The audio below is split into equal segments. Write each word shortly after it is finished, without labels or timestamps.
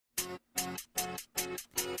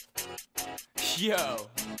Yo.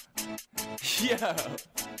 Yo.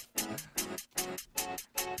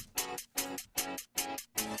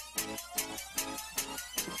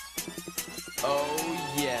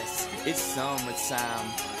 Oh yes, it's summertime.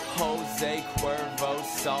 Jose Cuervo,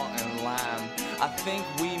 salt and lime. I think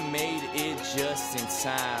we made it just in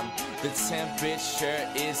time. The temperature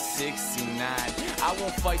is 69. I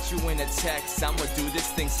won't fight you in a text, I'ma do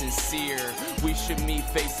this thing sincere. We should meet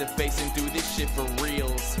face to face and do this shit for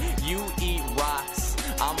reals. You eat rocks,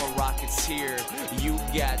 I'm a rocketeer. You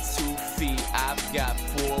got 2 feet, I've got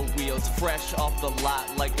 4 wheels. Fresh off the lot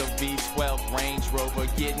like a V12 Range Rover.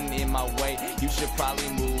 Getting in my way, you should probably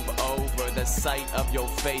move over. The sight of your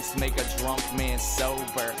face make a drunk man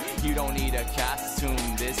sober. You don't need a costume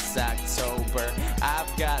this October.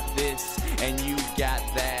 I've got this and you got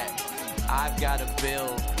that. I've got a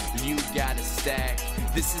bill, you got a stack.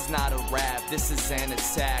 This is not a rap, this is an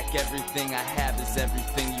attack. Everything I have is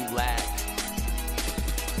everything you lack.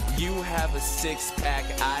 You have a 6-pack,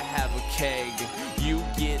 I have a keg. You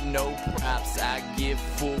get no props, I give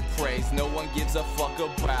full praise. No one gives a fuck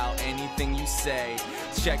about anything you say.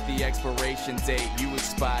 Check the expiration date, you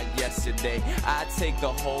expired yesterday. I take the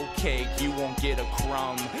whole cake, you won't get a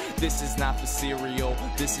crumb. This is not for cereal,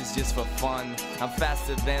 this is just for fun. I'm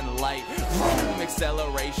faster than light, vroom,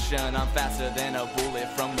 acceleration. I'm faster than a bullet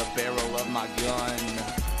from the barrel of my gun.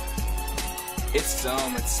 It's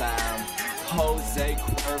summertime. Jose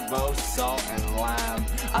Cuervo, salt and lime.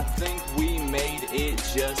 I think we made it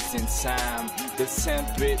just in time. The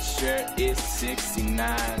temperature is 69.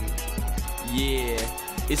 Yeah,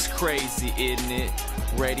 it's crazy, isn't it?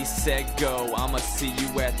 Ready, set, go, I'ma see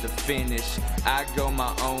you at the finish. I go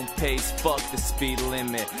my own pace, fuck the speed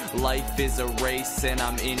limit. Life is a race and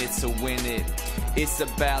I'm in it to win it. It's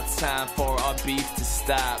about time for our beef to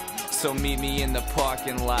stop. So meet me in the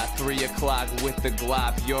parking lot, 3 o'clock with the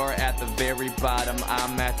glop. You're at the very bottom,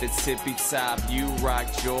 I'm at the tippy top. You rock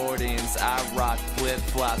Jordans, I rock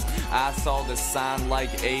flip-flops. I saw the sign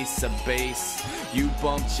like Ace of Base. You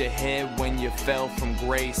bumped your head when you fell from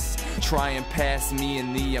grace. Try and pass me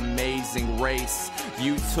in the amazing race.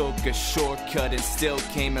 You took a shortcut and still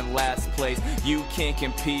came in last place. You can't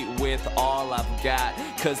compete with all I've got,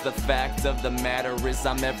 cause the fact of the matter is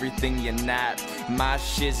I'm everything you're not. My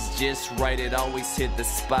shit's just right, it always hit the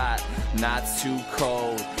spot. Not too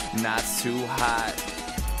cold, not too hot.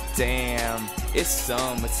 Damn, it's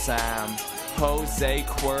summertime. Jose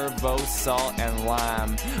Cuervo, salt and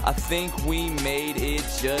lime. I think we made it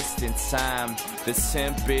just in time. The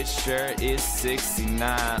temperature is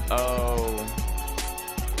 69. Oh.